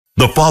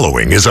The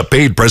following is a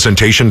paid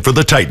presentation for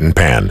the Titan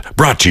Pan,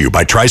 brought to you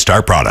by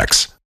Tristar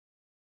Products.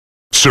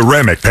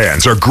 Ceramic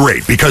pans are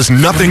great because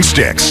nothing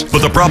sticks,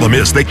 but the problem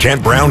is they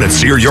can't brown and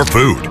sear your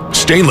food.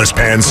 Stainless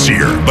pans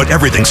sear, but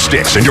everything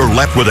sticks and you're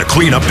left with a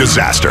cleanup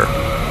disaster.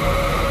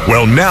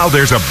 Well, now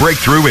there's a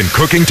breakthrough in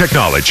cooking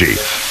technology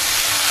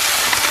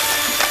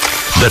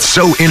that's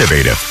so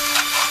innovative.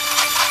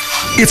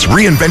 It's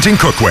reinventing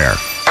cookware.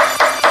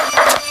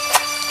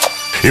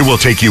 It will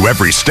take you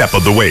every step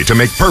of the way to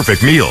make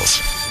perfect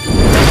meals.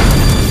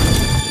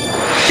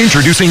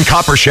 Introducing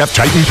Copper Chef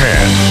Titan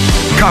Pan.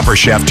 Copper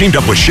Chef teamed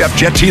up with Chef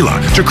Jet Tila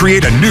to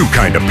create a new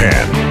kind of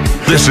pan.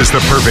 This is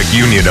the perfect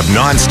union of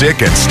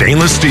non-stick and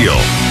stainless steel.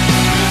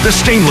 The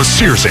stainless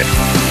sears it.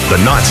 The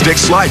non-stick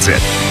slides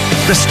it.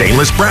 The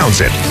stainless browns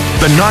it.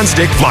 The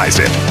non-stick flies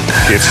it.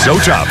 It's so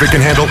tough it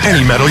can handle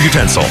any metal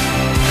utensil.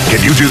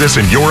 Can you do this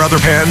in your other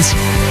pans?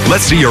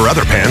 Let's see your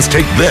other pans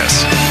take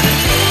this.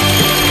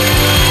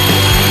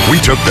 We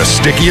took the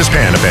stickiest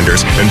pan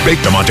offenders and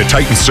baked them onto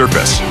Titan's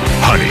surface.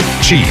 Honey,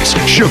 cheese,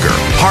 sugar,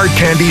 hard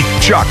candy,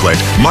 chocolate,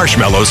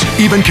 marshmallows,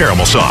 even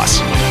caramel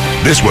sauce.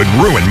 This would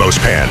ruin most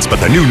pans, but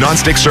the new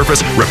non-stick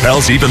surface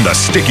repels even the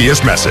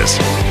stickiest messes.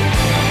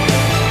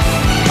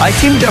 I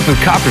teamed up with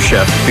Copper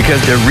Chef because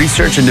their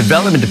research and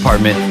development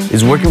department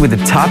is working with the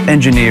top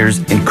engineers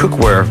in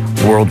cookware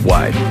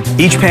worldwide.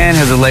 Each pan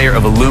has a layer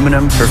of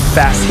aluminum for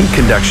fast heat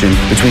conduction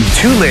between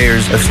 2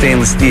 layers of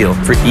stainless steel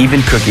for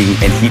even cooking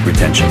and heat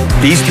retention.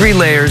 These 3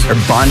 layers are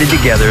bonded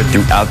together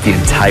throughout the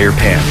entire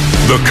pan.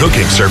 The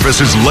cooking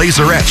surface is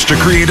laser etched to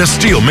create a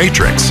steel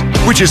matrix,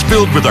 which is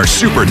filled with our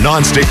super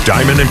non-stick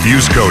diamond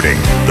infused coating.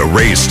 The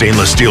raised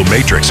stainless steel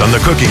matrix on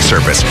the cooking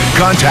surface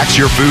contacts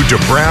your food to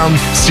brown,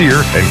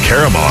 sear, and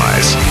caramelize.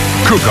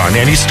 Cook on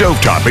any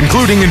stovetop,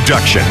 including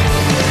induction,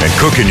 and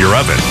cook in your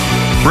oven.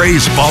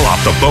 Braise fall off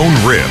the bone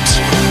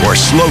ribs, or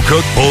slow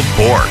cook pulled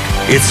pork.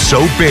 It's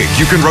so big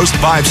you can roast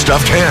 5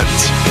 stuffed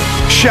hens.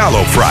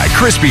 Shallow fry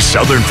crispy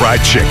southern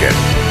fried chicken.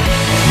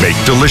 Make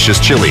delicious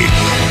chili,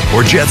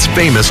 or Jet's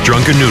famous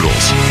drunken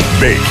noodles.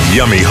 Bake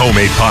yummy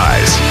homemade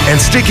pies,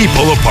 and sticky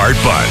pull-apart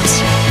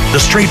buns.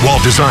 The straight wall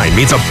design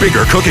means a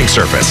bigger cooking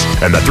surface,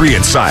 and the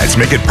 3-inch sides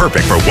make it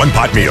perfect for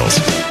one-pot meals.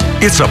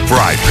 It's a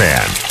fry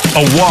pan,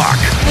 a wok,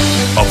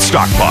 a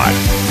stock pot,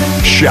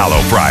 shallow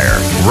fryer,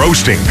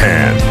 roasting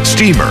pan,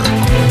 steamer,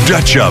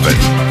 Dutch oven,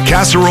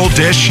 casserole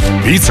dish,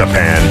 pizza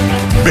pan,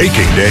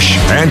 baking dish,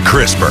 and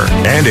crisper.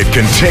 And it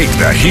can take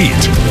the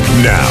heat.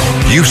 Now,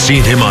 you've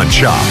seen him on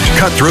Chopped,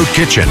 Cutthroat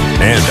Kitchen,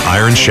 and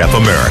Iron Chef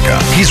America.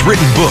 He's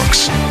written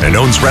books and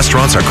owns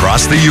restaurants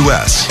across the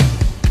U.S.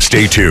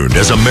 Stay tuned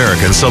as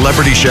American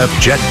celebrity chef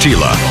Jet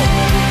Tila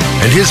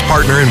and his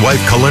partner and wife,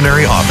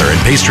 culinary author and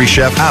pastry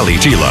chef Ali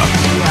Tila,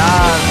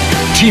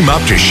 team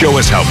up to show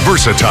us how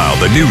versatile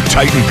the new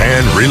Titan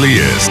Pan really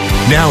is.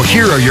 Now,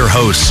 here are your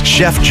hosts,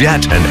 Chef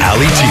Jet and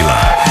Ali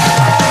Tila.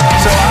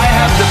 So I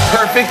have the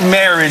perfect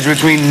marriage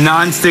between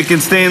non-stick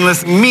and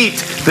stainless. Meet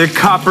the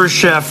Copper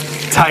Chef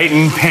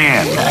Titan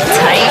Pan.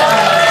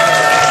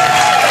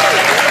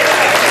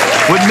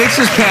 What makes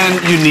this pan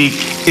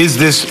unique is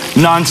this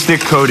non-stick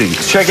coating.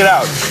 Check it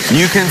out.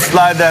 You can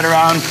slide that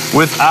around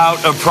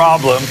without a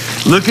problem.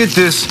 Look at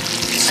this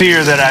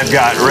sear that I've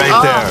got right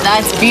there.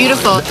 That's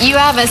beautiful. You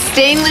have a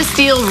stainless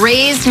steel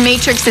raised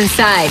matrix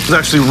inside. It's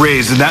actually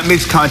raised, and that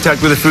makes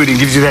contact with the food and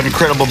gives you that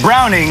incredible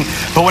browning.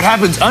 But what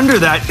happens under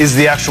that is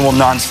the actual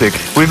non-stick.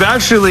 We've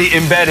actually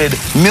embedded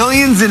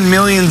millions and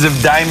millions of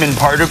diamond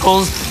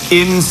particles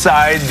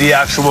inside the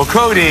actual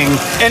coating.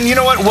 And you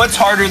know what? What's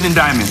harder than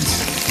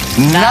diamonds?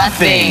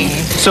 Nothing.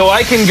 So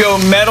I can go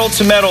metal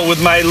to metal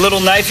with my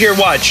little knife here.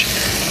 Watch.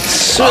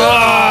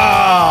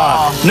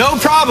 No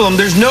problem.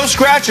 There's no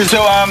scratches.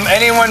 So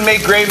anyone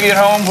make gravy at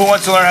home? Who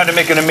wants to learn how to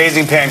make an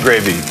amazing pan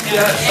gravy?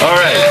 Yes. All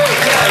right.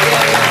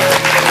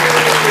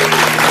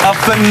 A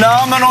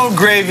phenomenal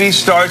gravy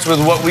starts with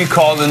what we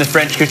call in the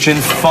French kitchen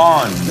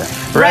fond.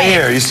 Right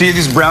here. You see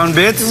these brown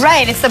bits?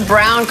 Right. It's the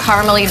brown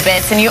caramely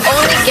bits, and you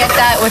only get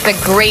that with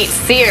a great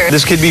sear.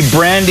 This could be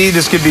brandy.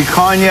 This could be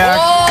cognac.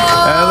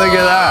 Whoa. Look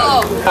at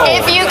that.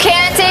 If you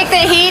can't take the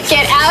heat,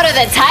 get out of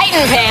the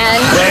Titan Pan.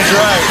 That's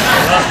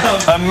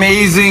right.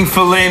 Amazing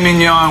filet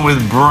mignon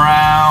with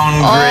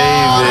brown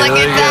gravy. Look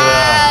at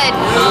that.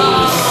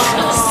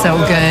 So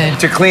good.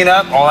 To clean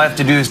up, all I have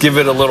to do is give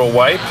it a little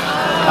wipe.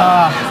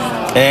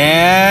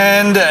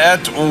 And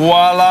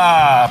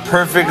voila,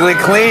 perfectly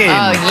clean.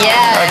 Oh,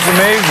 yes. That's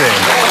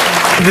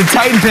amazing. The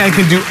Titan Pan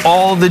can do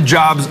all the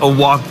jobs a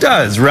wok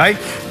does, right?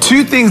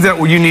 2 things that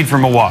you need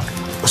from a wok: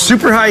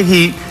 super high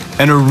heat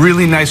and a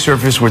really nice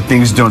surface where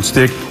things don't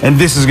stick, and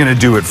this is gonna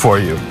do it for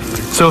you.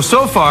 So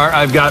far,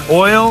 I've got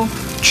oil,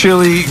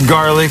 chili,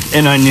 garlic,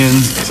 and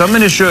onions. So I'm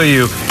gonna show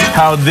you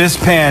how this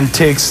pan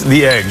takes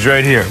the eggs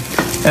right here.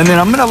 And then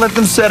I'm gonna let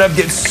them set up,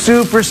 get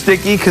super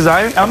sticky, because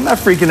I'm not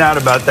freaking out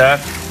about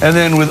that. And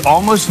then with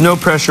almost no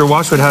pressure,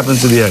 watch what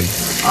happens to the egg.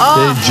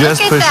 Oh, they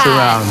just push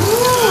around.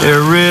 It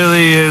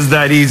really is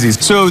that easy.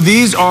 So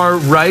these are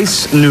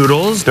rice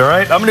noodles, all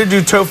right? I'm gonna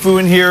do tofu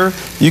in here.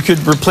 You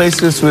could replace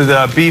this with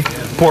beef,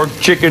 pork,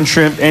 chicken,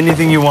 shrimp,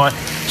 anything you want.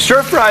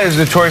 Stir fry is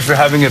notorious for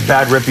having a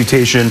bad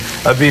reputation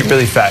of being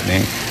really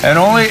fattening.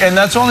 And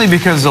that's only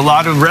because a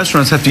lot of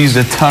restaurants have to use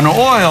a ton of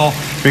oil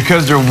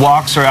because their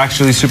woks are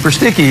actually super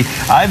sticky.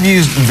 I've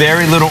used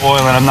very little oil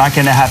and I'm not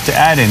gonna have to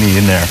add any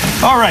in there.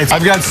 All right,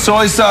 I've got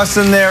soy sauce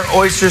in there,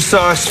 oyster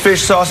sauce,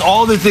 fish sauce,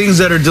 all the things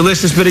that are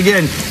delicious. But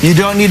again, you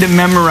don't need to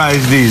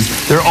memorize these.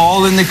 They're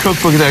all in the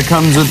cookbook that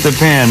comes with the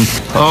pan.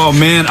 Oh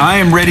man, I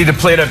am ready to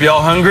plate up.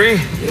 Y'all hungry?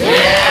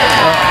 Yeah!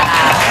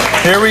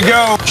 Here we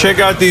go. Check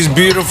out these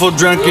beautiful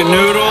drunken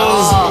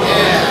noodles.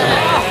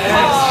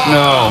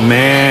 Oh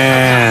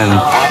man.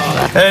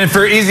 And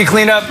for easy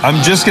cleanup,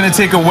 I'm just gonna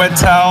take a wet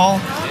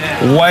towel,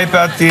 wipe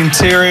out the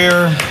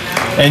interior,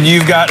 and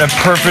you've got a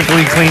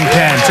perfectly clean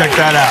pan. Check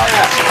that out.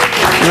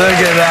 Look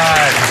at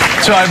that.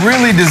 So I've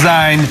really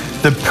designed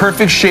the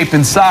perfect shape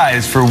and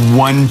size for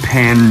one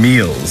pan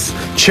meals.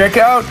 Check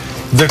out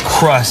the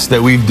crust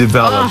that we've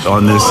developed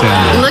on this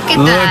salmon. Look at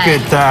that. Look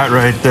at that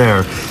right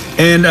there.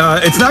 And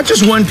it's not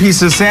just one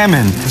piece of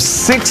salmon,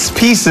 6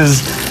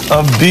 pieces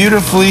of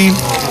beautifully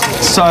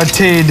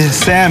sauteed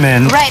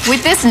salmon. Right,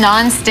 with this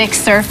non-stick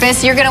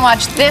surface, you're gonna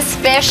watch this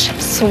fish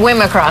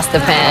swim across the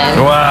pan.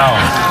 Wow.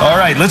 All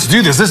right, let's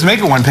do this. Let's make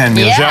a one-pan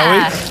meal, shall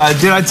we?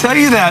 Did I tell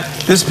you that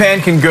this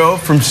pan can go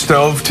from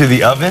stove to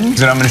the oven?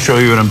 And I'm gonna show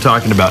you what I'm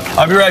talking about.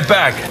 I'll be right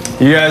back.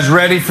 You guys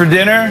ready for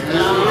dinner?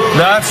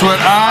 That's what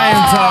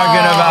I'm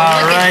talking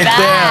about right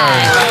there.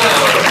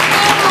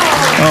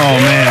 Oh,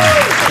 man.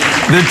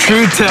 The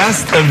true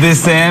test of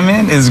this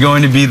salmon is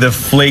going to be the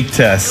flake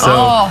test.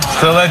 So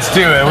let's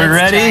do it. We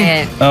ready?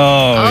 Try it.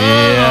 Oh,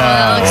 yeah.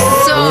 That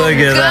looks so Look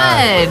at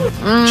that.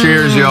 good.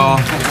 Cheers, y'all.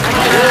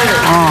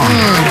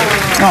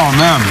 Oh,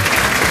 man.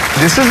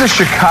 This is a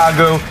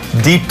Chicago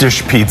deep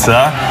dish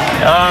pizza.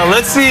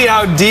 Let's see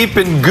how deep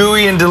and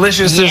gooey and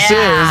delicious this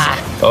is.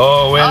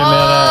 Oh, wait a minute.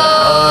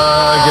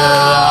 Look at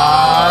that.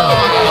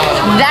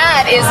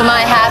 That is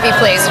my happy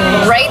place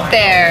right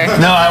there.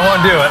 No, I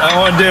won't do it. I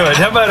won't do it.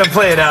 How about a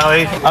plate,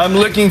 Allie? I'm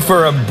looking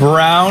for a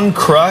brown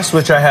crust,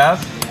 which I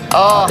have.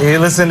 Oh. Hey,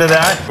 listen to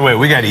that. Wait,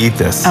 we got to eat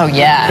this. Oh,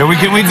 yeah. Can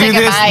we do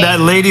this? That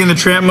Lady in the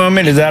Tramp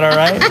moment? Is that all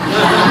right?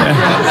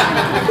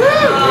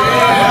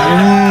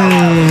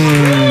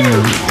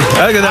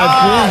 Look at that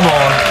food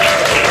ball.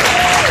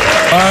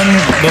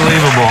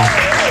 Unbelievable.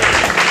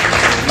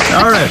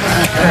 All right.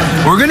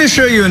 We're going to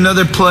show you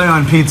another play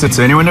on pizza.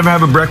 Anyone ever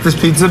have a breakfast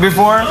pizza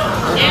before?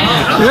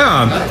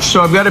 Yeah.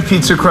 So I've got a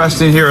pizza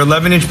crust in here,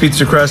 11-inch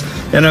pizza crust,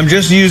 and I'm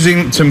just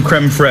using some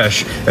creme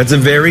fraiche. That's a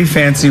very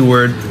fancy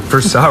word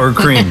for sour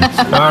cream.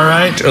 All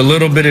right. A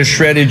little bit of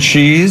shredded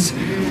cheese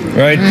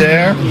right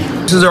there.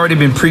 This has already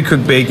been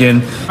pre-cooked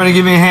bacon. Want to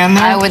give me a hand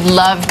there? I would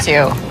love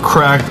to.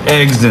 Cracked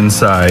eggs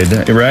inside,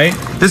 right?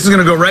 This is going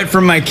to go right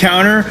from my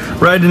counter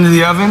right into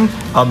the oven.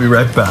 I'll be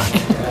right back.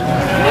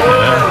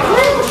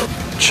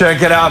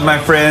 Check it out, my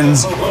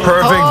friends.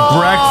 Perfect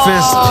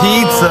breakfast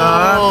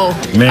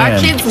pizza. Man. Our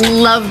kids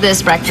love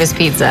this breakfast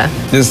pizza.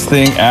 This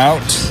thing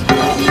out.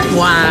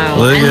 Wow.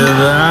 Look at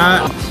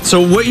that.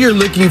 So what you're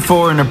looking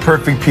for in a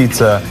perfect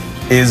pizza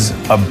is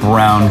a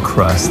brown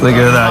crust. Look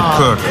at that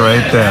cook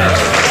right there.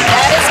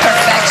 That is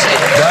perfection.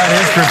 That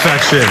is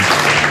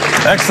perfection.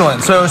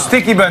 Excellent. So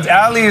sticky buns.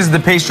 Allie is the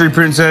pastry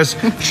princess.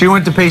 She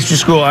went to pastry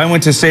school. I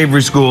went to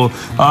savory school.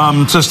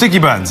 So sticky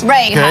buns.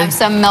 Right. You have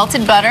some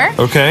melted butter.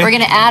 Okay. We're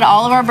going to add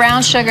all of our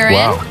brown sugar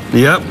in.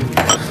 Yep.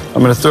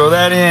 I'm going to throw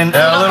that in.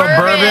 A little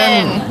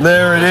bourbon.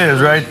 There it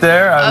is, right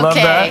there. I love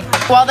that.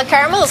 While the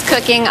caramel is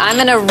cooking, I'm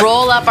going to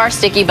roll up our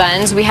sticky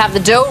buns. We have the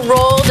dough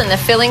rolled and the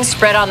filling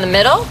spread on the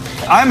middle.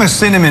 I'm a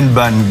cinnamon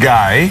bun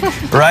guy,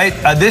 right?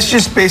 This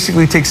just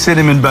basically takes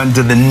cinnamon bun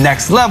to the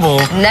next level.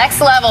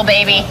 Next level,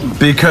 baby.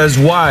 Because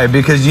why?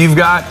 Because you've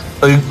got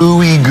a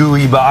ooey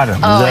gooey bottom.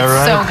 Is that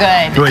right? So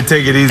good. Do I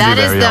take it easy that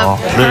there, That y'all?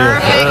 is the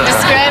perfect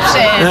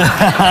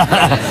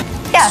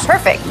description. Yeah,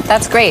 perfect.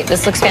 That's great.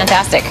 This looks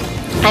fantastic.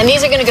 And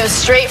these are going to go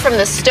straight from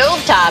the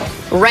stovetop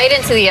right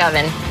into the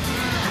oven.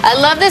 I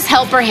love this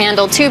helper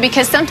handle too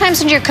because sometimes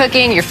when you're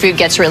cooking, your food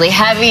gets really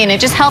heavy and it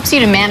just helps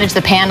you to manage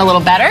the pan a little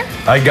better.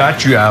 I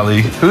got you,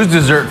 Allie. Who's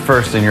dessert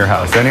first in your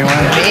house? Anyone?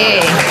 Me.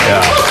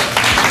 Yeah.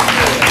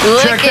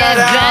 Look at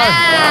that.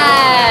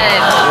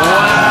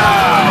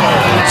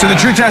 Wow. So the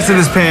true test of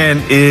this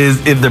pan is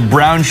if the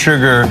brown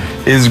sugar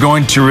is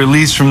going to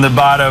release from the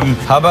bottom.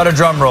 How about a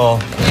drum roll?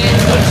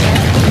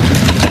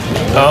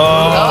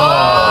 Oh.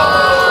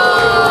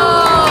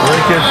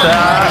 Look at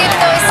that. Look at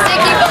those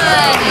sticky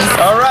buns.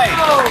 All right.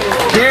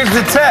 Here's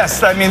the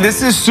test. I mean,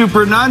 this is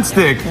super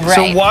nonstick. Right.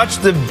 So watch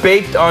the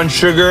baked on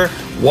sugar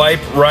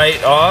wipe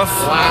right off.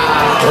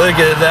 Wow. Look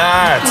at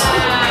that.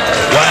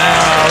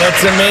 Wow,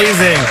 that's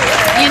amazing.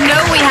 You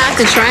know we have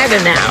to try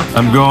them now.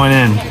 I'm going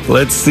in.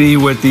 Let's see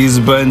what these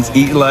buns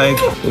eat like.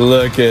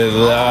 Look at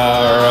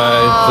that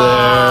right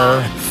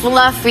there.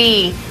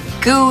 Fluffy,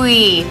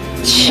 gooey,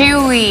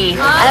 chewy,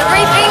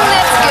 everything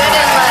that's good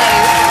in life.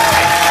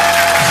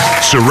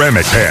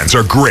 Ceramic pans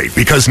are great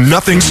because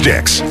nothing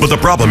sticks. But the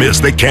problem is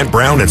they can't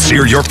brown and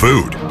sear your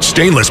food.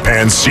 Stainless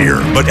pans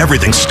sear, but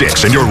everything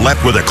sticks and you're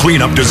left with a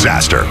cleanup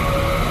disaster.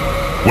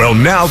 Well,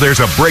 now there's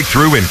a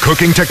breakthrough in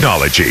cooking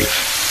technology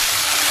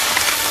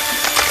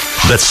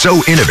that's so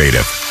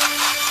innovative.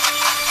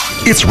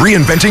 It's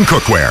reinventing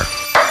cookware.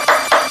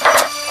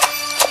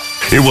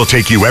 It will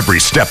take you every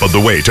step of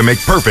the way to make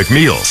perfect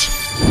meals.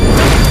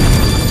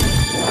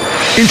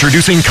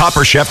 Introducing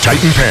Copper Chef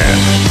Titan Pan.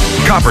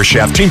 Copper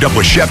Chef teamed up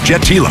with Chef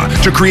Jet Tila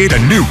to create a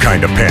new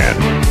kind of pan.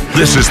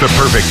 This is the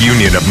perfect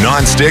union of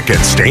non-stick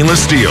and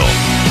stainless steel.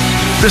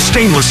 The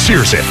stainless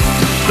sears it.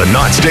 The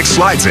non-stick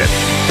slides it.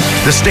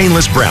 The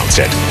stainless browns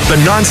it.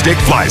 The non-stick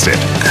flies it.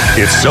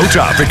 It's so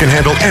tough it can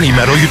handle any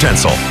metal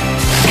utensil.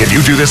 Can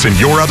you do this in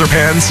your other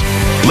pans?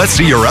 Let's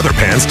see your other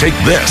pans take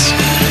this.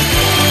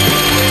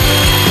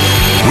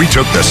 We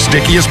took the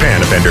stickiest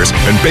pan offenders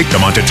and baked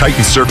them onto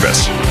Titan's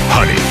surface.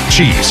 Honey,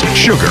 cheese,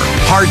 sugar,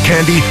 hard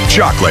candy,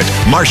 chocolate,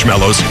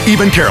 marshmallows,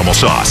 even caramel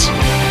sauce.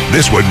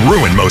 This would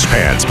ruin most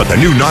pans, but the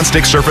new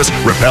non-stick surface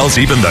repels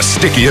even the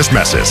stickiest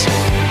messes.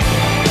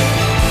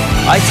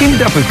 I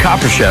teamed up with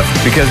Copper Chef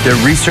because their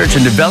research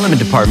and development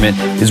department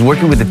is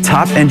working with the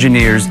top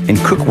engineers in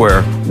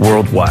cookware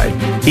worldwide.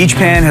 Each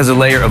pan has a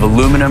layer of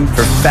aluminum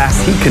for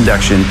fast heat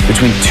conduction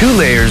between 2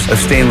 layers of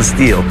stainless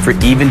steel for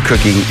even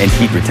cooking and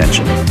heat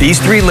retention. These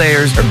 3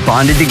 layers are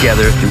bonded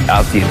together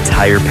throughout the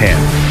entire pan.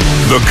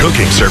 The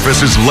cooking surface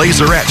is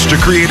laser etched to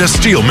create a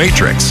steel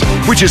matrix,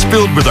 which is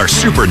filled with our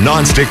super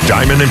non-stick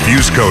diamond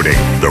infused coating.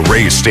 The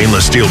raised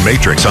stainless steel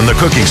matrix on the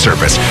cooking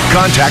surface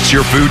contacts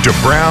your food to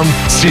brown,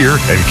 sear,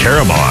 and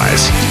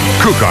caramelize.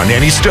 Cook on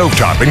any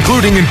stovetop,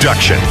 including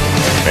induction,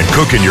 and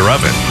cook in your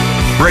oven.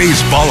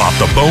 Braise fall off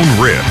the bone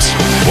ribs,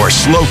 or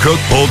slow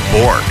cook pulled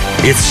pork.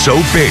 It's so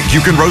big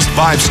you can roast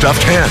 5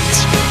 stuffed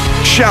hens.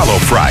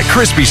 Shallow fry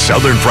crispy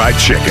southern fried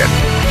chicken.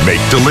 Make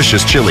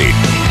delicious chili,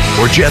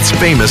 or Jet's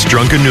famous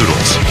drunken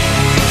noodles.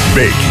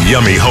 Bake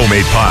yummy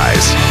homemade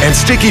pies and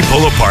sticky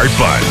pull-apart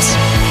buns.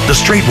 The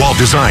straight wall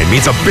design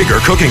means a bigger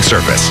cooking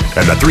surface,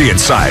 and the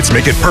 3-inch sides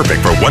make it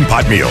perfect for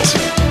one-pot meals.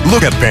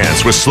 Look at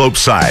pans with sloped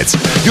sides.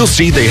 You'll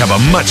see they have a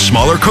much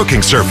smaller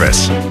cooking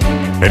surface,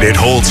 and it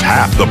holds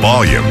half the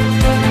volume.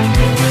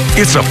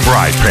 It's a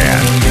fry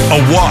pan,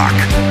 a wok,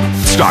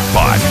 stock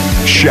pot,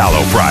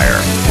 shallow fryer,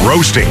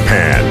 roasting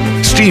pan,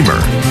 steamer,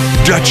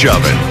 Dutch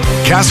oven,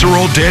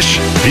 casserole dish,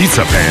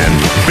 pizza pan,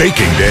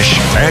 baking dish,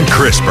 and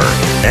crisper.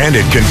 And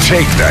it can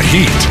take the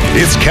heat.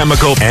 It's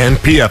chemical and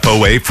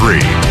PFOA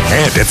free.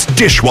 And it's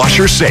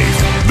dishwasher safe.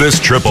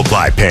 This triple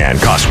ply pan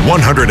costs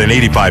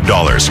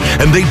 $185,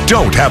 and they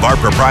don't have our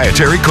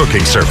proprietary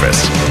cooking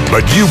surface.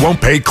 But you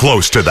won't pay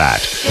close to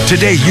that.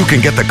 Today you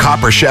can get the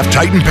Copper Chef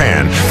Titan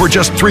Pan for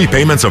just 3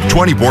 payments of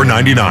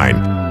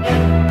 $24.99.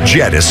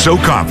 Jet is so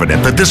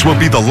confident that this will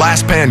be the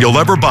last pan you'll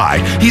ever buy,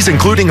 he's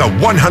including a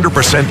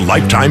 100%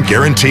 lifetime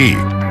guarantee.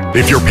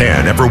 If your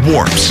pan ever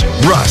warps,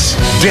 rusts,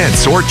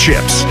 dents, or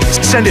chips,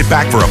 send it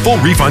back for a full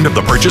refund of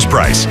the purchase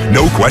price.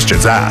 No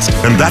questions asked.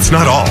 And that's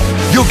not all.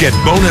 You'll get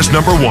bonus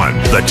number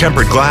 1, the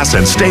tempered glass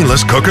and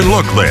stainless cook and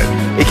look lid.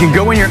 It can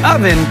go in your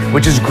oven,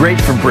 which is great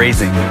for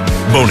braising.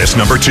 Bonus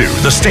number 2,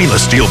 the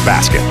stainless steel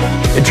basket.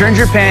 It turns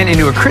your pan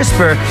into a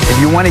crisper if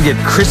you want to get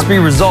crispy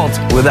results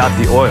without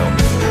the oil.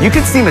 You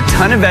can steam a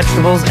ton of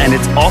vegetables, and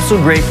it's also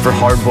great for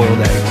hard-boiled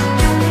eggs.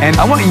 And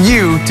I want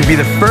you to be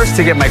the first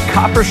to get my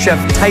Copper Chef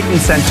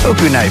Titan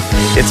Santoku knife.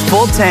 Its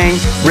full tang,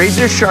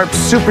 razor-sharp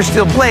super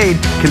steel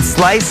blade can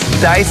slice,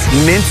 dice,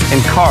 mince,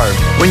 and carve.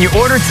 When you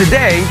order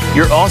today,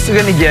 you're also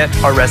going to get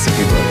our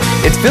recipe book.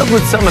 It's filled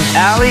with some of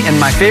Allie and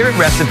my favorite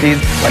recipes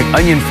like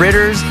onion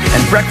fritters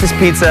and breakfast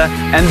pizza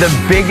and the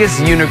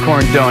biggest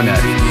unicorn donut.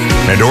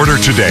 And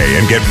order today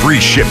and get free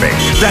shipping.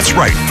 That's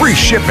right, free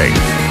shipping.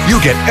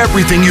 You get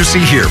everything you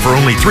see here for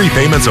only 3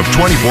 payments of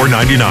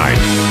 $24.99.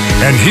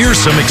 And here's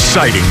some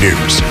exciting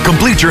news.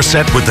 Complete your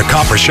set with the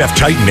Copper Chef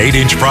Titan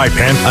 8-inch fry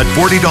pan at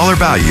 $40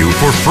 value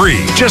for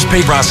free. Just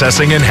pay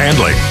processing and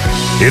handling.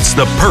 It's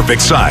the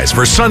perfect size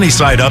for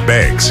sunny-side-up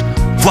eggs,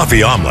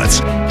 fluffy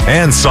omelets,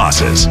 and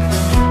sauces.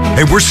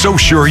 And we're so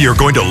sure you're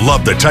going to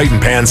love the Titan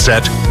Pan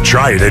set.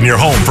 Try it in your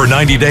home for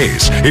 90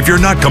 days. If you're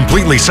not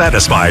completely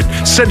satisfied,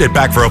 send it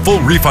back for a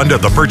full refund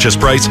of the purchase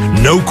price,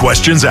 no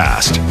questions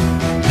asked.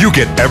 You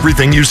get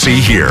everything you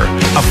see here.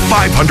 A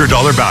 $500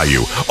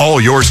 value. All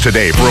yours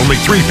today for only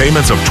 3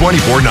 payments of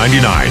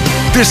 $24.99.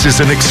 This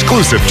is an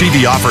exclusive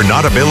TV offer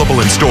not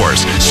available in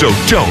stores, so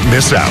don't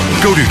miss out.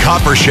 Go to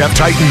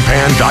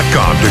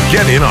coppercheftitanpan.com to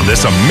get in on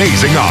this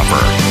amazing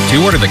offer. To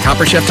order the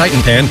Copper Chef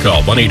Titan Pan,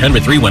 call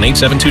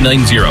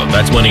 1-800-318-7290.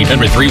 That's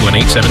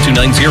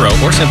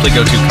 1-800-318-7290, or simply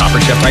go to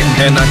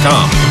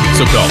coppercheftitanpan.com.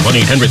 So call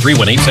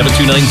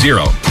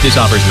 1-800-318-7290. This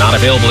offer is not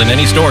available in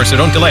any store, so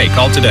don't delay.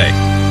 Call today.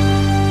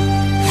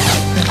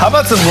 How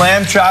about some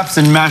lamb chops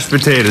and mashed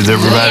potatoes,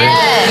 everybody?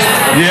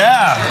 Yes.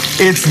 Yeah.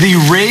 It's the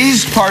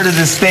raised part of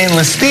the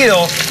stainless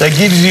steel that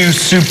gives you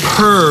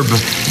superb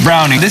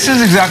browning. This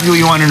is exactly what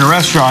you want in a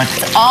restaurant.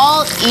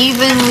 All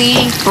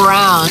evenly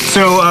brown.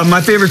 So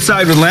my favorite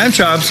side with lamb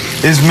chops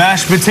is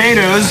mashed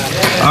potatoes.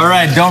 All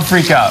right, don't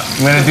freak out.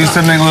 I'm gonna do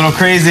something a little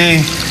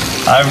crazy.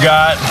 I've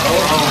got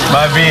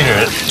my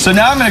beater. So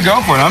now I'm gonna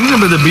go for it. I'm gonna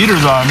put the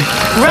beaters on.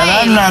 Right. And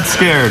I'm not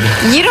scared.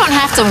 You don't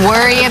have to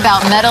worry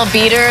about metal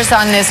beaters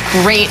on this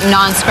great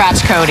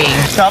non-scratch coating.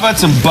 How about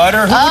some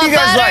butter? What do you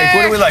guys like?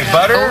 What do we like?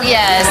 Butter? Oh,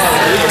 yes.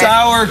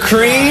 Sour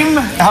cream?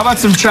 How about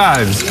some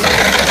chives?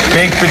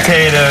 Baked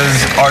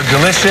potatoes are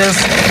delicious,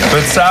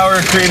 but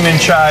sour cream and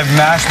chive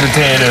mashed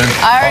potatoes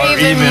Are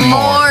even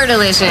more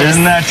delicious.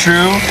 Isn't that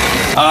true?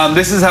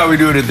 This is how we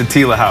do it at the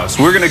Tila house.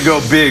 We're gonna go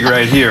big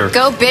right here.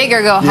 Go big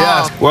or go home.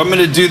 Yes. Well, I'm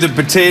gonna do the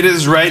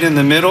potatoes right in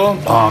the middle.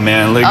 Oh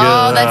man, look at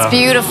that. Oh, that's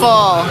beautiful.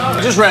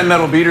 I just ran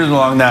metal beaters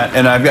along that,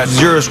 and I've got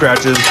 0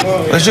 scratches.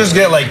 Let's just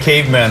get like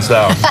caveman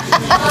style.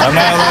 I'm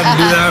not allowed to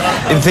do that.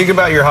 And think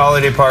about your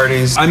holiday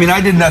parties. I mean, I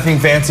did nothing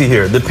fancy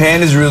here. The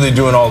pan is really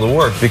doing all the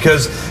work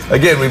because,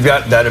 again, we've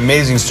got that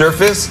amazing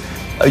surface.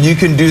 You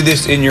can do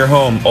this in your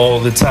home all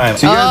the time.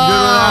 So you guys good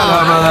with that?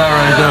 How about that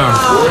right there?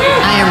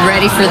 I am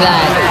ready for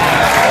that.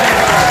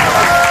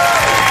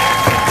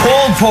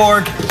 Pulled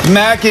pork,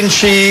 mac and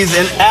cheese,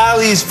 and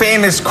Allie's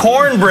famous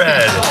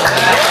cornbread.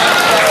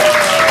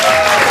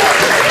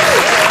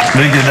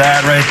 Look at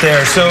that right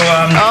there. So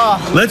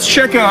let's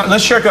check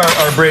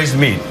our braised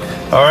meat.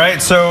 All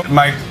right, so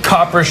my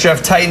Copper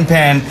Chef Titan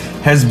pan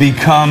has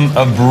become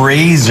a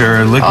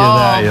braiser. Look at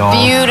that, y'all.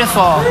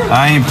 Beautiful.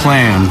 I ain't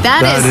playing.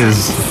 That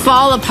is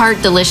fall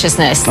apart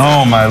deliciousness.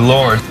 Oh my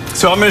Lord.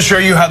 So I'm gonna show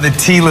you how the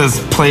Tila's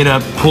plate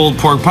up pulled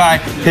pork pie.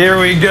 Here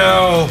we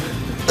go.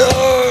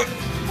 There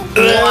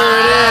it is.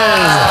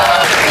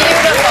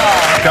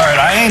 Beautiful. All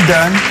right, I ain't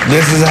done.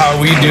 This is how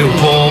we do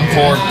pulled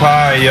pork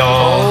pie,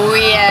 y'all. Oh,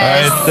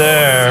 yes. Right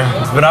there.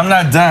 But I'm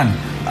not done.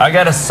 I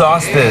gotta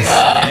sauce this.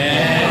 Yes.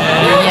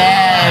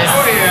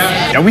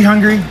 Are we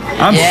hungry?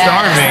 I'm Yes.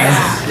 starving.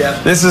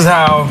 This is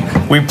how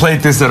we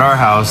plate this at our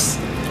house.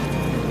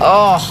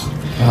 Oh.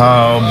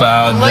 How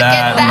about Look that,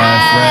 at that. my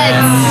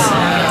friends?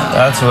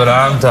 That's what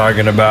I'm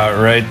talking about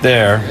right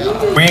there.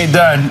 We ain't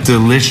done.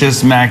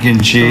 Delicious mac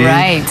and cheese.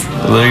 Right.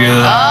 Look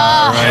at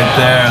that right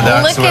there.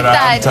 That's Look what at I'm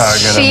that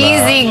talking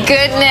cheesy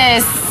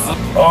goodness.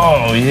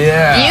 Oh,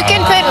 yeah. You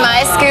can put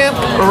my scoop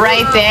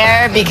right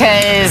there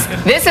because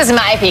this is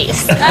my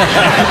piece.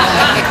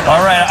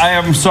 All right, I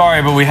am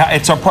sorry, but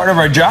it's a part of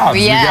our job.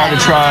 Yeah. We gotta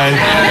try.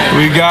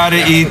 We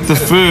gotta eat the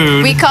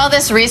food. We call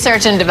this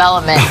research and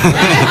development.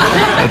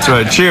 That's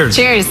right. Cheers.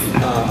 Cheers.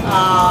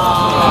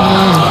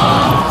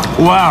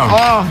 Wow.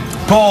 Oh.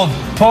 Pulled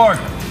pork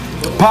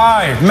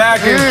pie,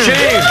 mac and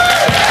cheese.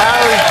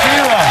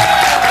 Tila.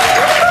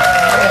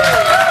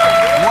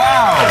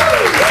 Wow.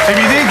 If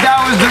you think that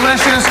was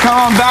delicious, come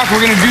on back.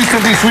 We're gonna do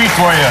something sweet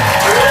for you.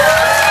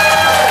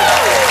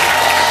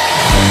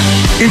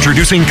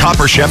 Introducing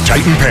Copper Chef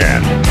Titan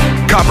Pan.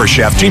 Copper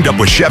Chef teamed up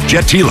with Chef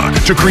Jet Tila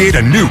to create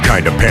a new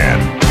kind of pan.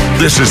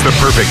 This is the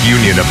perfect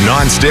union of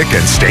non-stick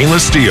and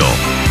stainless steel.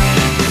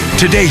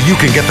 Today you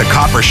can get the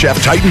Copper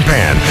Chef Titan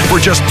Pan for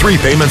just 3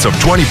 payments of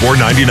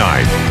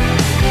 $24.99.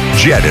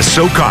 Jet is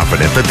so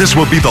confident that this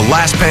will be the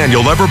last pan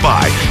you'll ever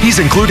buy, he's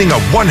including a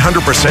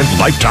 100%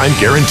 lifetime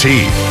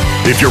guarantee.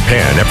 If your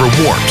pan ever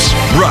warps,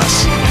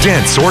 rusts,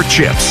 dents, or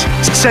chips,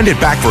 send it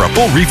back for a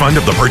full refund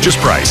of the purchase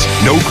price.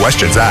 No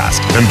questions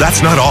asked. And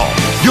that's not all.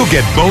 You'll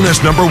get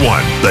bonus number 1,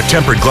 the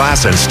tempered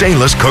glass and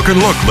stainless cook and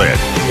look lid.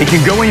 It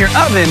can go in your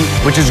oven,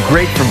 which is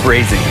great for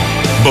braising.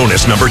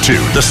 Bonus number 2,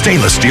 the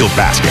stainless steel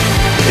basket.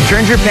 It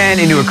turns your pan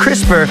into a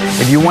crisper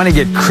if you want to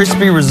get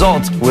crispy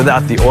results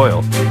without the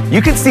oil.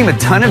 You can steam a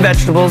ton of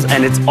vegetables,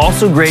 and it's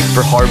also great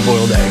for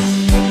hard-boiled eggs.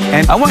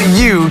 And I want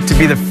you to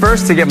be the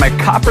first to get my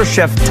Copper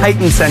Chef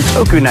Titan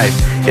Santoku knife.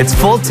 Its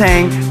full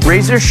tang,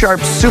 razor-sharp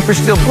super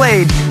steel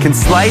blade can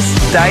slice,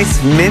 dice,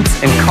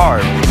 mince, and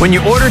carve. When you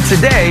order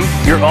today,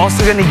 you're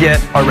also going to get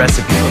our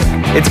recipe book.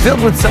 It's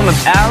filled with some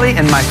of Allie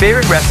and my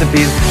favorite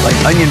recipes like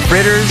onion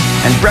fritters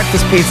and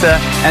breakfast pizza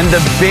and the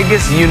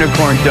biggest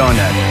unicorn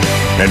donut.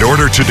 And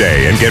order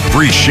today and get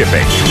free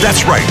shipping.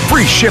 That's right,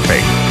 free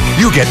shipping.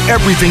 You get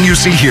everything you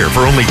see here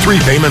for only 3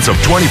 payments of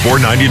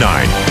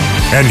 $24.99.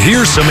 And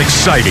here's some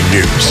exciting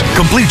news.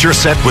 Complete your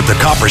set with the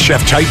Copper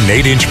Chef Titan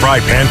 8-inch fry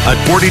pan at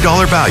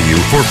 $40 value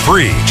for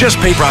free. Just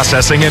pay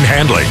processing and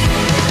handling.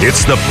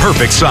 It's the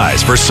perfect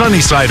size for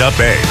sunny-side-up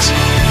eggs,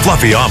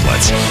 fluffy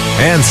omelets,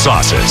 and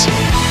sauces.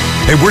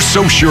 And we're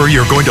so sure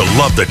you're going to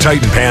love the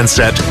Titan Pan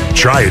set.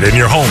 Try it in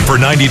your home for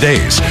 90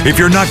 days. If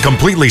you're not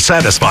completely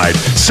satisfied,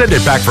 send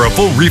it back for a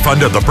full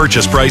refund of the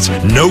purchase price,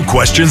 no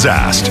questions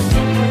asked.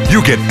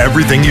 You get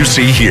everything you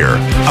see here.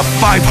 A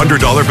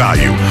 $500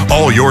 value.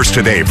 All yours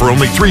today for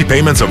only 3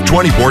 payments of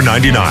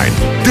 $24.99.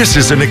 This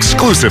is an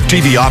exclusive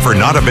TV offer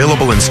not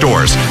available in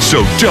stores,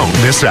 so don't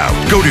miss out.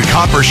 Go to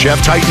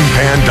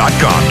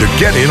CopperChefTitanPan.com to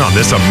get in on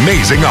this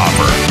amazing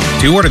offer.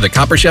 To order the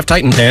Copper Chef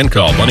Titan Pan,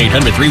 call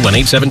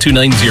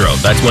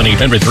 1-800-318-7290. That's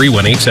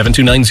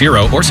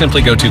 1-800-318-7290, or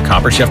simply go to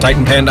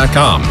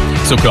CopperChefTitanPan.com.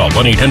 So call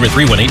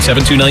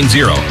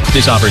 1-800-318-7290.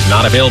 This offer is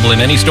not available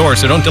in any store,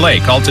 so don't delay.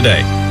 Call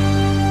today.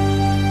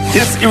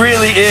 This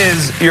really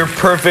is your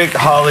perfect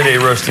holiday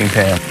roasting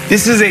pan.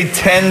 This is a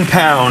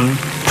 10-pound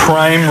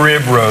prime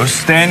rib roast,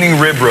 standing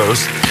rib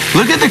roast.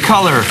 Look at the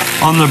color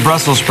on the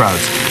Brussels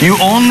sprouts. You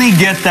only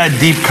get that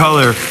deep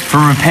color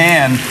from a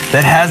pan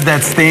that has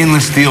that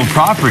stainless steel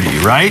property,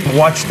 right?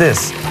 Watch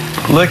this.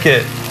 Look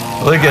at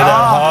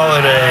that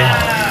holiday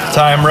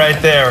time right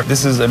there.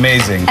 This is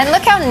amazing. And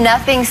look how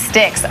nothing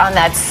sticks on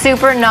that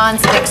super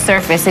non-stick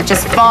surface. It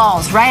just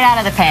falls right out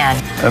of the pan.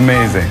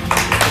 Amazing.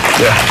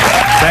 Yeah.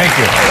 Thank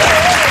you.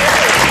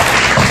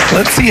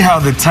 Let's see how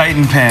the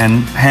Titan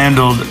pan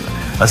handled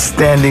a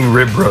standing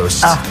rib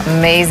roast. Oh,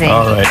 amazing.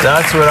 All right,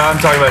 that's what I'm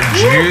talking about.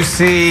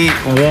 Juicy,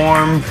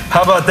 warm.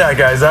 How about that,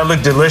 guys? That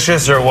look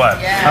delicious or what?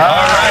 Yeah.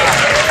 All right.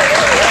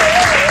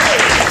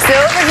 So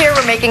over here,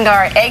 we're making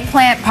our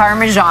eggplant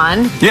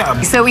parmesan. Yeah.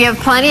 So we have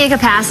plenty of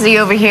capacity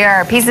over here.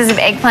 Our pieces of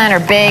eggplant are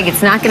big.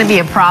 It's not going to be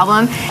a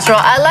problem. So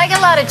I like a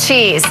lot of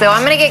cheese. So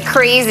I'm going to get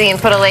crazy and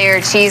put a layer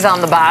of cheese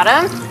on the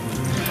bottom.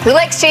 Who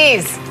likes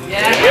cheese?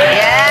 Yeah.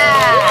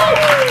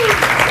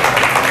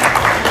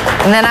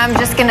 And then I'm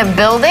just gonna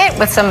build it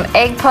with some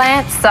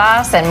eggplant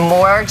sauce and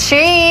more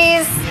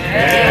cheese.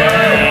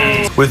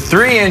 With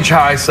 3-inch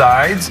high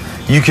sides,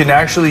 you can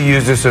actually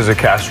use this as a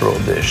casserole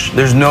dish.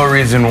 There's no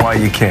reason why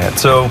you can't.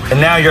 So, and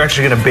now you're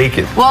actually gonna bake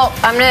it. Well,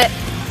 I'm gonna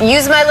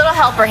use my little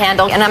helper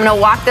handle and I'm gonna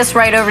walk this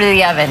right over to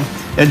the oven.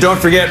 And don't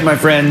forget, my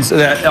friends,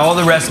 that all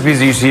the recipes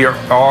that you see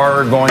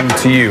are going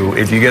to you.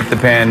 If you get the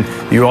pan,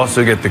 you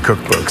also get the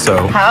cookbook.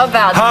 So how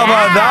about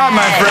that,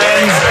 my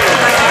friends?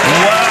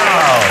 Wow.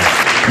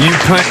 You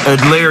put a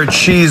layer of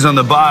cheese on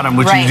the bottom,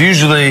 which is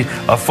usually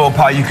a faux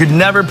pas. You could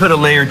never put a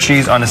layer of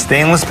cheese on a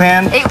stainless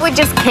pan. It would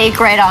just cake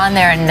right on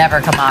there and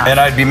never come off. And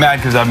I'd be mad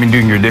because I've been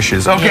doing your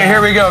dishes. Okay,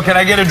 here we go. Can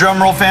I get a drum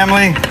roll,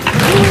 family?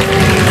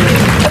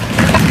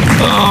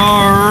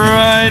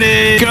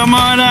 Alrighty. Come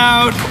on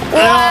out.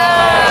 There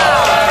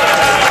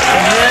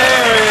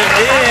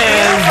it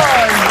is.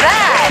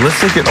 That?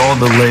 Let's look at all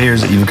the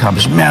layers that you've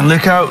accomplished. Man,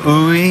 look how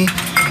ooey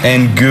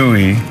and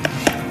gooey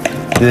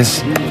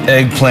this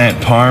eggplant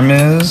parm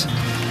is.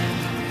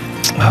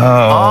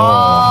 How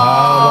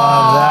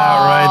about that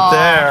right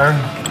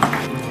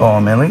there? Oh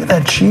man, look at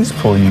that cheese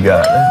pull you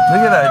got.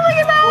 Look at that.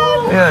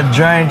 Look at that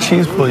giant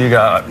cheese pull you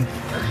got.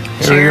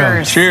 Here we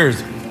go.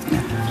 Cheers.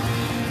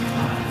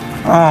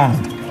 I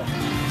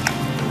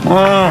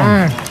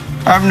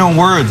have no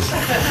words.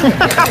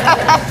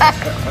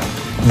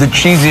 The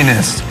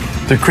cheesiness,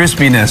 the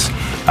crispiness.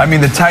 I mean,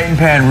 the Titan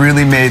pan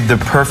really made the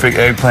perfect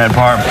eggplant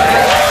parm.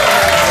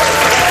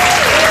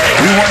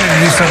 We wanted to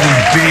do something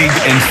big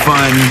and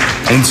fun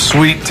and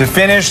sweet to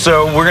finish,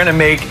 so we're gonna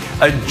make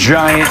a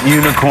giant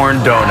unicorn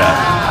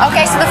donut.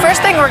 Okay, so the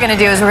first thing we're gonna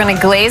do is we're gonna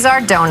glaze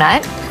our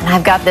donut. And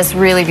I've got this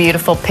really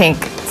beautiful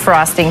pink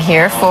frosting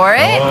here for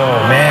it.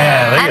 Oh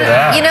man, look at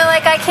that. You know,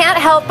 like I can't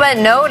help but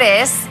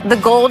notice the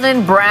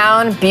golden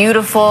brown,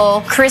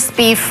 beautiful,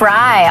 crispy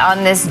fry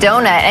on this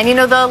donut. And you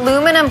know, the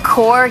aluminum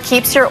core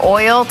keeps your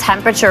oil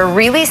temperature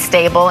really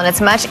stable and it's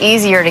much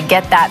easier to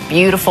get that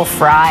beautiful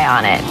fry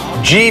on it.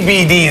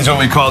 GBD is what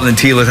we call it in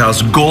Tila's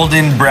house,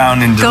 golden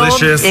brown and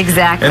delicious.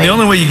 Exactly. And the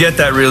only way you get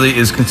that really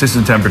is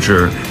consistent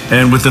temperature.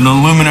 And with an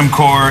aluminum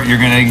core, you're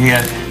gonna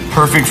get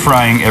perfect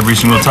frying every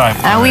single time.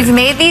 We've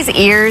made these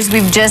ears.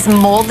 We've just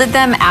molded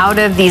them out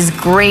of these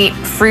great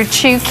fruit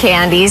chew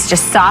candies.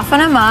 Just soften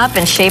them up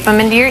and shape them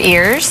into your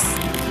ears.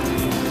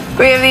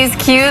 We have these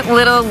cute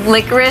little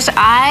licorice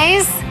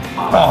eyes.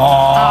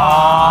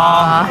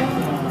 Aww.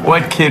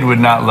 What kid would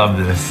not love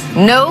this?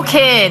 No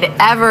kid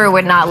ever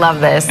would not love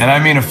this. And I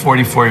mean a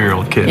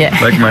 44-year-old kid,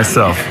 like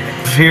myself.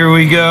 Here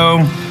we go.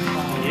 Look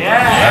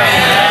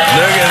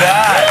at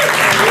that.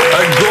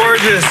 A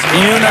gorgeous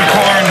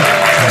unicorn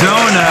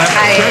donut.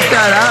 Check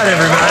that out,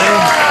 everybody.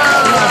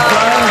 Isn't that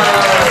fun?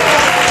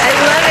 I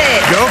love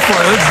it. Go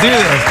for it. Let's do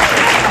this.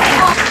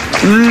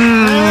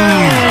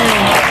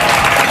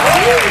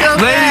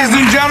 Ladies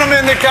and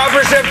gentlemen, the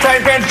Copper Chef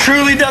Titan Pan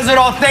truly does it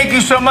all. Thank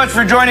you so much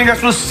for joining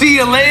us. We'll see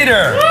you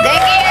later.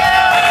 Thank you.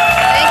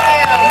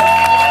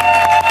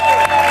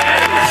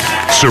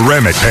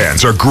 Ceramic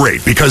pans are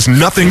great because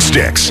nothing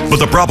sticks. But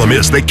the problem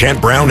is they can't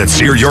brown and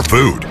sear your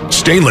food.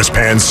 Stainless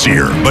pans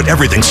sear, but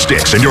everything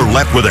sticks and you're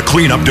left with a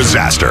cleanup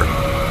disaster.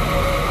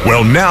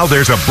 Well, now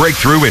there's a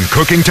breakthrough in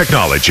cooking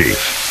technology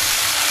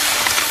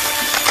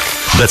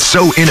that's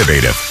so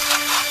innovative.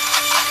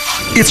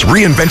 It's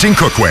reinventing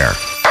cookware.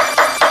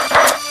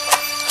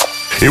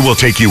 It will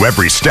take you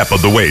every step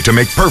of the way to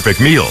make perfect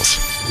meals.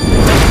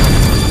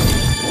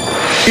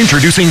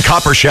 Introducing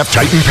Copper Chef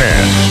Titan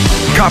Pan.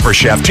 Copper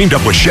Chef teamed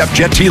up with Chef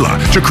Jet Tila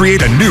to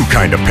create a new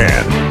kind of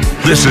pan.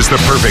 This is the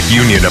perfect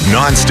union of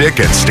non-stick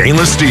and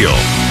stainless steel.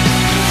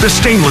 The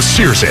stainless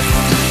sears it.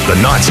 The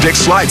non-stick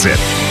slides it.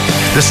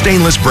 The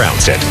stainless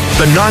browns it.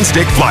 The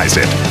non-stick flies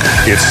it.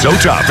 It's so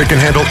tough it can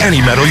handle any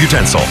metal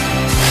utensil.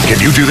 Can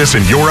you do this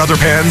in your other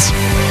pans?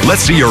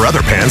 Let's see your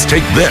other pans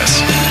take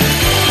this.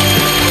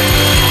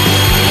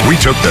 We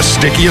took the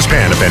stickiest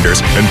pan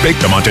offenders and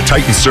baked them onto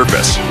Titan's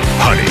surface.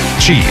 Honey,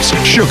 cheese,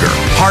 sugar,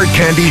 hard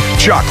candy,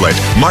 chocolate,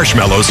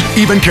 marshmallows,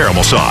 even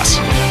caramel sauce.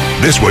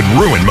 This would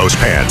ruin most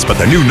pans, but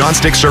the new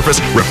non-stick surface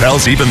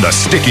repels even the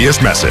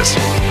stickiest messes.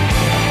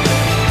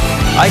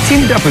 I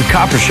teamed up with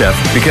Copper Chef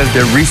because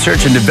their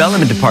research and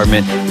development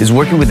department is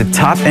working with the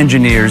top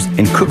engineers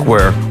in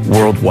cookware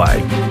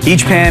worldwide.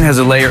 Each pan has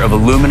a layer of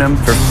aluminum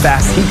for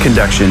fast heat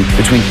conduction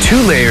between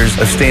 2 layers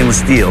of stainless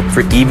steel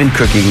for even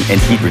cooking and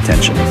heat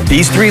retention.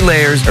 These 3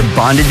 layers are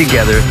bonded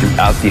together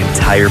throughout the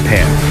entire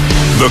pan.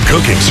 The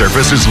cooking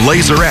surface is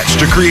laser etched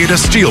to create a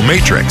steel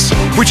matrix,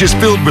 which is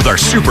filled with our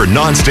super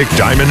non-stick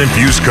diamond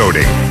infused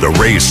coating. The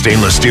raised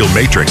stainless steel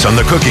matrix on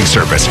the cooking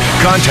surface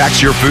contacts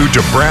your food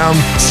to brown,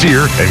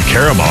 sear, and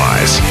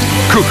caramelize.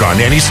 Cook on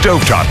any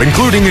stovetop,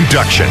 including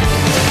induction,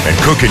 and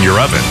cook in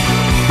your oven.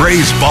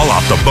 Braise fall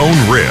off the bone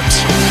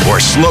ribs, or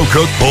slow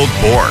cook pulled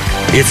pork.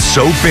 It's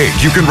so big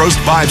you can roast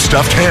 5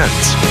 stuffed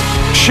hens.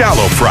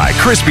 Shallow fry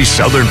crispy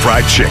southern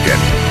fried chicken.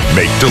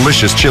 Make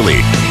delicious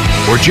chili,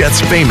 or Jet's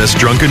famous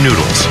drunken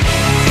noodles.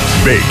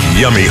 Bake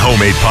yummy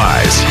homemade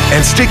pies and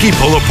sticky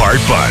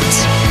pull-apart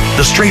buns.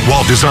 The straight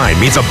wall design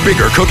means a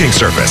bigger cooking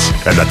surface,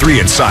 and the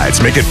 3-inch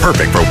sides make it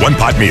perfect for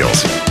one-pot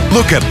meals.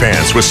 Look at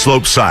pans with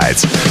sloped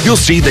sides. You'll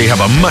see they have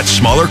a much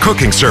smaller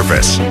cooking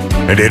surface,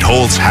 and it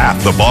holds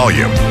half the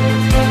volume.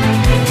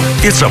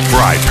 It's a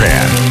fry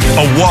pan,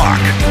 a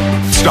wok,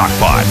 stock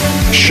pot,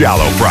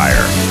 shallow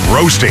fryer,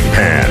 roasting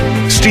pan,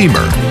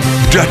 steamer,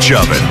 Dutch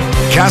oven,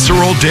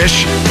 casserole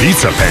dish,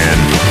 pizza pan,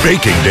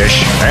 baking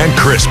dish, and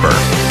crisper.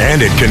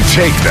 And it can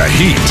take the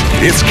heat.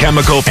 It's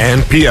chemical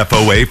and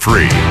PFOA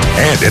free.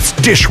 And it's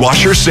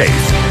dishwasher safe.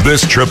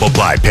 This triple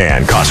ply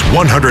pan costs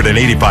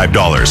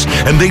 $185,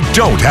 and they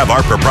don't have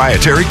our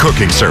proprietary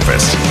cooking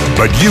surface.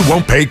 But you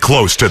won't pay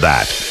close to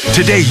that.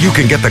 Today you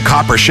can get the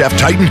Copper Chef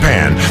Titan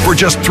Pan for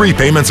just 3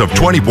 payments of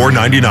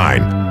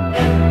 $24.99.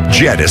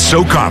 Jet is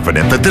so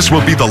confident that this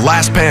will be the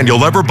last pan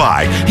you'll ever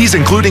buy, he's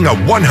including a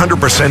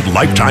 100%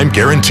 lifetime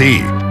guarantee.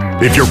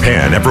 If your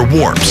pan ever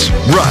warps,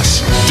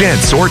 rusts,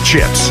 dents, or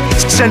chips,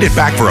 send it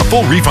back for a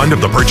full refund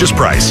of the purchase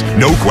price.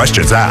 No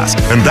questions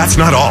asked. And that's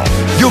not all.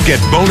 You'll get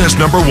bonus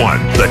number 1,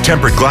 the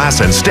tempered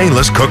glass and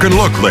stainless cook and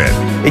look lid.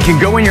 It can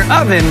go in your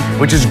oven,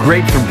 which is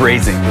great for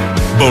braising.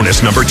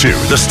 Bonus number 2,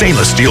 the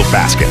stainless steel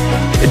basket.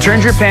 It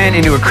turns your pan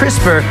into a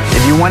crisper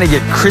if you want to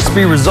get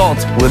crispy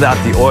results without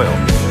the oil.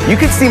 You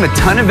can steam a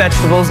ton of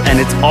vegetables, and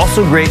it's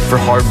also great for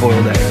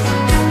hard-boiled eggs.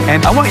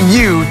 And I want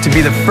you to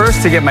be the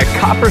first to get my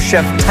Copper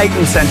Chef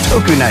Titan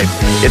Santoku knife.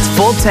 Its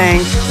full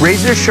tang,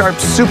 razor-sharp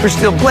super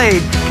steel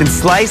blade can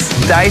slice,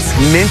 dice,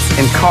 mince,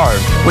 and carve.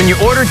 When you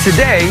order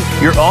today,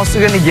 you're also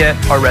going to get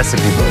our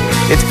recipe book.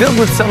 It's filled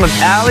with some of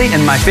Allie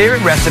and my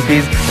favorite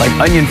recipes like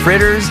onion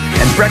fritters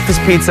and breakfast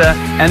pizza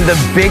and the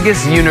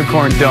biggest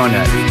unicorn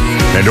donut.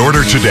 And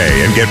order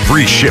today and get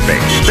free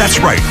shipping.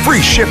 That's right, free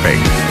shipping.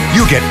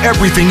 You get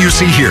everything you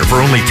see here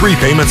for only 3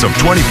 payments of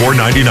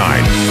 $24.99.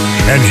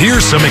 And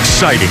here's some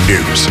exciting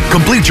news.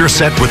 Complete your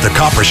set with the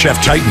Copper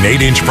Chef Titan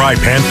 8-inch fry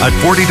pan at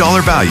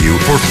 $40 value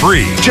for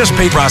free. Just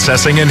pay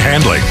processing and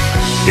handling.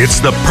 It's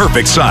the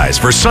perfect size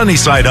for sunny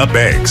side up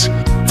eggs,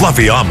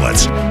 fluffy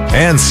omelets,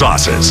 and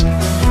sauces.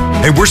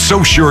 And we're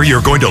so sure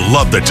you're going to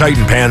love the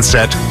Titan Pan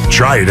set.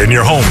 Try it in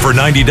your home for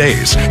 90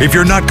 days. If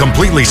you're not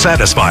completely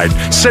satisfied,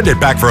 send it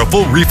back for a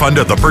full refund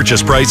of the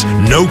purchase price,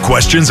 no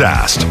questions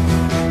asked.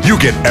 You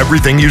get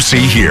everything you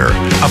see here.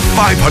 A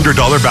 $500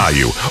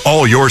 value.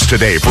 All yours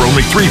today for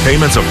only 3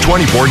 payments of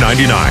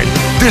 $24.99.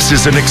 This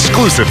is an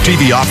exclusive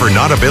TV offer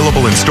not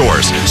available in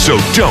stores, so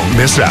don't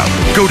miss out.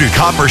 Go to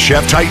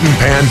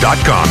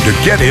CopperChefTitanPan.com to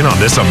get in on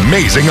this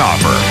amazing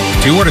offer.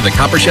 To order the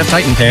Copper Chef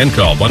Titan Pan,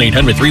 call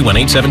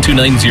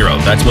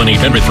 1-800-318-7290. That's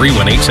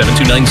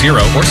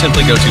 1-800-318-7290, or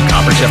simply go to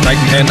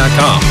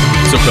CopperChefTitanPan.com.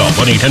 So call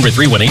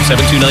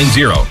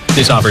 1-800-318-7290.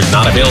 This offer is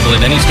not available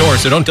in any store,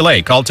 so don't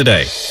delay. Call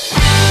today.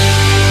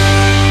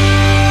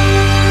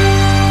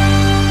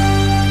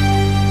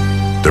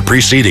 The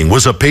preceding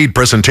was a paid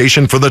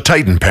presentation for the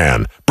Titan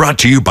Pan, brought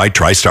to you by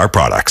Tristar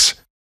Products.